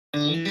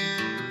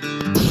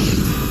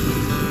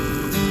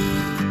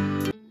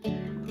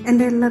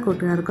എൻ്റെ എല്ലാ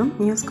കൂട്ടുകാർക്കും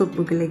ന്യൂസ് കുക്ക്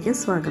ബുക്കിലേക്ക്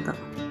സ്വാഗതം.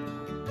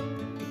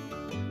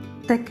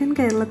 തെക്കൻ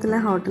കേരളത്തിലെ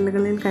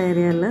ഹോട്ടലുകളിൽ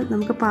കയറിയാൽ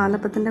നമുക്ക്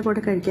പാലപ്പത്തിൻ്റെ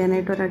കൂടെ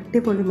കഴിക്കാനായിട്ട് ഒരു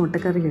അടിപൊളി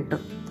മുട്ടക്കറി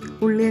കിട്ടും.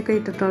 ഉള്ളിയൊക്കെ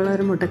ഇട്ടിട്ടുള്ള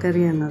ഒരു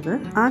മുട്ടക്കറിയാണത്.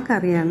 ആ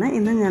കറിയാണ്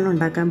ഇന്ന് ഞാൻ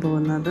ഉണ്ടാക്കാൻ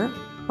പോകുന്നത്.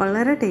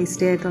 വളരെ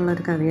ടേസ്റ്റി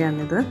ആയിട്ടുള്ളൊരു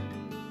കറിയാണിത്.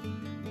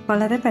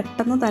 വളരെ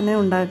പെട്ടെന്ന് തന്നെ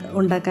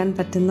ഉണ്ടാക്കാൻ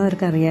പറ്റുന്ന ഒരു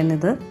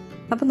കറിയാണിത്.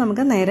 അപ്പോൾ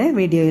നമുക്ക് നേരെ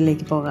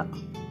വീഡിയോയിലേക്ക് പോകാം.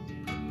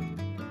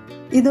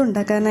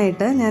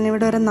 ഇതുണ്ടാക്കാനായിട്ട്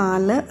ഞാനിവിടെ ഒരു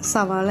 4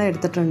 സവാള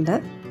എടുത്തിട്ടുണ്ട്.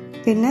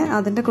 പിന്നെ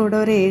അതിൻ്റെ കൂടെ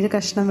ഒരു 7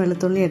 കഷ്ണം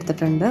വെളുത്തുള്ളി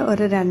എടുത്തിട്ടുണ്ട്.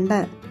 ഒരു 2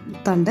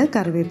 തണ്ട്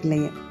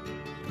കറിവേപ്പിലയും.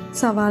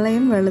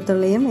 സവാളയും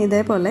വെളുത്തുള്ളിയും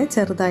ഇതേപോലെ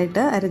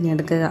ചെറുതായിട്ട്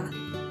അരിഞ്ഞെടുക്കുക.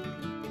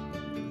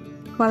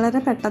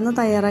 വളരെ പെട്ടെന്ന്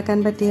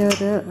തയ്യാറാക്കാൻ പറ്റിയ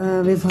ഒരു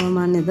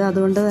വിഭവമാണിത്.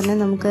 അതുകൊണ്ട് തന്നെ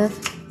നമുക്ക്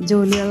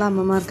ജോലിയുള്ള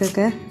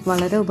അമ്മമാർക്കൊക്കെ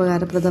വളരെ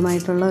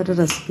ഉപകാരപ്രദമായിട്ടുള്ള ഒരു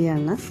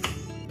റെസിപ്പിയാണ്.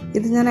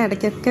 ഇത് ഞാൻ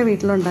ഇടയ്ക്കൊക്കെ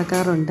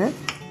വീട്ടിലുണ്ടാക്കാറുണ്ട്.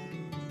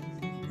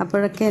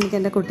 അപ്പോഴൊക്കെ എനിക്ക്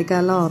എൻ്റെ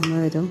കുട്ടിക്കാലം ഓർമ്മ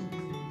വരും.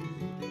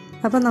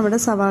 അപ്പോൾ നമ്മുടെ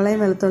സവാളയും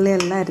വെളുത്തുള്ളിയും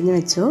എല്ലാം അരിഞ്ഞു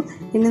വെച്ചു.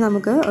 ഇനി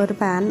നമുക്ക് ഒരു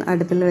പാൻ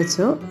അടുപ്പിൽ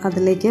വെച്ചു.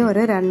 അതിലേക്ക്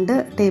ഒരു 2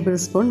 ടേബിൾ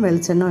സ്പൂൺ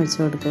വെളിച്ചെണ്ണ ഒഴിച്ചു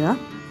കൊടുക്കുക.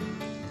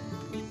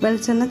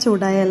 വെളിച്ചെണ്ണ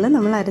ചൂടായാൽ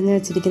നമ്മൾ അരിഞ്ഞു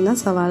വെച്ചിരിക്കുന്ന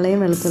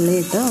സവാളയും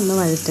വെളുത്തുള്ളിയും ഇട്ട് ഒന്ന്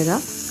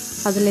വഴറ്റുക.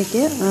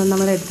 അതിലേക്ക്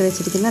നമ്മൾ എടുത്ത്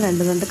വെച്ചിരിക്കുന്ന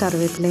 2 തണ്ട്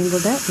കറിവേപ്പിലയും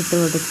കൂടെ ഇട്ട്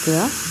കൊടുക്കുക.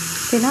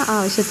 പിന്നെ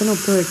ആവശ്യത്തിന്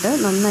ഉപ്പും ഇട്ട്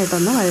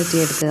നന്നായിട്ടൊന്ന്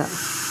വഴറ്റിയെടുക്കുക.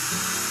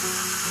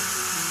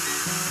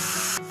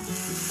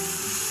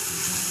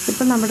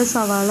 ഇപ്പം നമ്മുടെ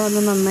സവാള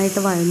ഒന്ന്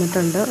നന്നായിട്ട്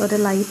വഴന്നിട്ടുണ്ട്. ഒരു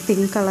ലൈറ്റ്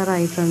പിങ്ക്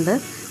കളറായിട്ടുണ്ട്.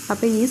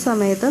 അപ്പോൾ ഈ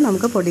സമയത്ത്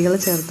നമുക്ക് പൊടികൾ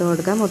ചേർത്ത്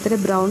കൊടുക്കാം. ഒത്തിരി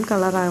ബ്രൗൺ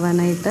കളർ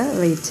ആവാനായിട്ട്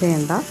വെയിറ്റ്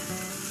ചെയ്യണ്ട.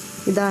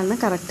 ഇതാണ്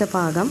കറക്റ്റ്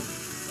പാകം.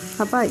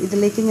 അപ്പോൾ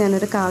ഇതിലേക്ക്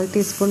ഞാനൊരു 1/4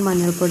 ടീസ്പൂൺ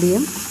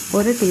മഞ്ഞൾപ്പൊടിയും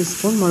 1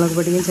 ടീസ്പൂൺ മുളക്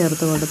പൊടിയും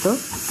ചേർത്ത് കൊടുത്തു.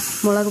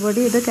 മുളക്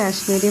പൊടി ഇത്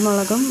കാശ്മീരി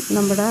മുളകും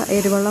നമ്മുടെ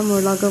എരിവുള്ള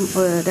മുളകും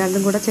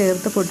രണ്ടും കൂടെ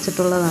ചേർത്ത്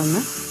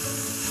പൊടിച്ചിട്ടുള്ളതാണ്.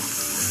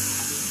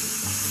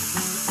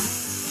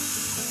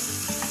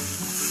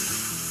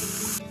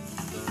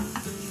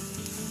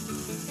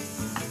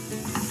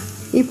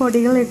 ഈ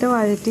പൊടികളിട്ട്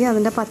വഴറ്റി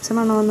അതിൻ്റെ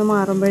പച്ചമണമൊന്ന്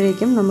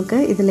മാറുമ്പോഴേക്കും നമുക്ക്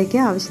ഇതിലേക്ക്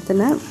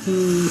ആവശ്യത്തിന്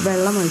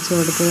വെള്ളം ഒഴിച്ച്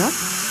കൊടുക്കുക.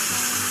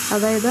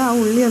 അതായത് ആ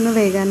ഉള്ളി ഒന്ന്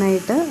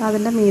വേകാനായിട്ട്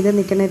അതിൻ്റെ മീതെ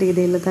നിൽക്കുന്ന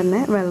രീതിയിൽ തന്നെ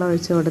വെള്ളം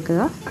ഒഴിച്ച്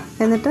കൊടുക്കുക.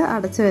 എന്നിട്ട്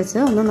അടച്ച് വെച്ച്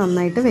ഒന്ന്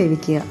നന്നായിട്ട്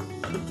വേവിക്കുക.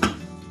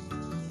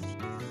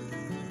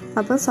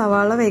 അപ്പോൾ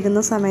സവാള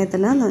വേകുന്ന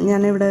സമയത്തിന്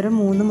ഞാനിവിടെ ഒരു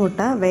 3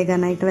 മുട്ട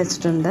വേകാനായിട്ട്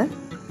വെച്ചിട്ടുണ്ട്.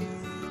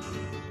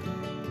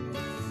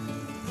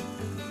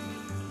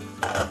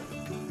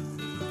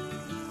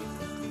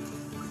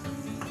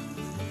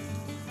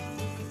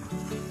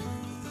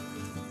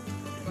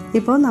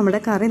 ഇപ്പോൾ നമ്മുടെ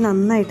കറി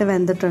നന്നായിട്ട്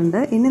വെന്തിട്ടുണ്ട്.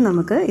 ഇനി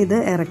നമുക്ക് ഇത്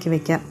ഇറക്കി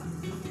വയ്ക്കാം.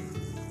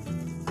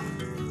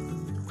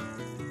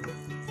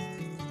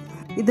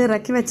 ഇത്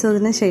ഇറക്കി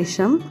വെച്ചതിന്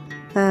ശേഷം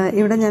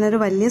ഇവിടെ ഞാനൊരു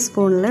വലിയ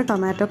സ്പൂണിൽ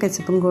ടൊമാറ്റോ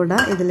കെച്ചപ്പും കൂടെ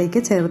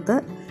ഇതിലേക്ക് ചേർത്ത്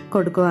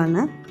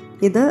കൊടുക്കുകയാണ്.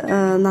 ഇത്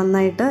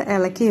നന്നായിട്ട്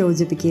ഇളക്കി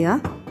യോജിപ്പിക്കുക.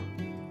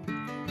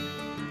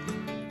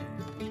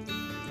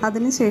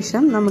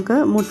 അതിനുശേഷം നമുക്ക്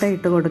മുട്ട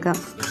ഇട്ട് കൊടുക്കാം.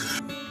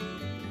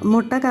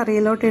 മുട്ട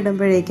കറിയിലോട്ട്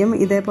ഇടുമ്പോഴേക്കും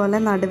ഇതേപോലെ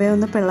നടുവേ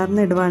ഒന്ന്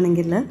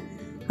പിളർന്നിടുവാണെങ്കിൽ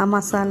ആ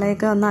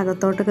മസാലയൊക്കെ ഒന്ന്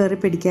അകത്തോട്ട് കയറി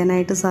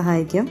പിടിക്കാനായിട്ട്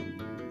സഹായിക്കും.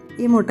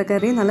 ഈ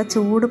മുട്ടക്കറി നല്ല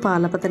ചൂട്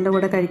പാലപ്പത്തിൻ്റെ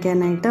കൂടെ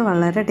കഴിക്കാനായിട്ട്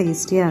വളരെ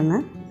ടേസ്റ്റിയാണ്.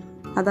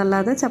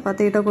 അതല്ലാതെ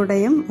ചപ്പാത്തിയുടെ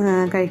കൂടെയും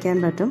കഴിക്കാൻ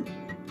പറ്റും.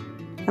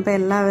 അപ്പോൾ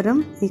എല്ലാവരും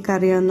ഈ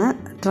കറി ഒന്ന്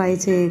ട്രൈ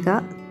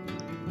ചെയ്യുക.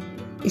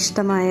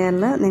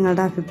 ഇഷ്ടമായാൽ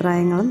നിങ്ങളുടെ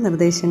അഭിപ്രായങ്ങളും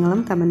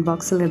നിർദ്ദേശങ്ങളും കമൻറ്റ്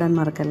ബോക്സിൽ ഇടാൻ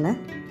മറക്കല്ലേ.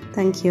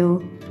 Thank you.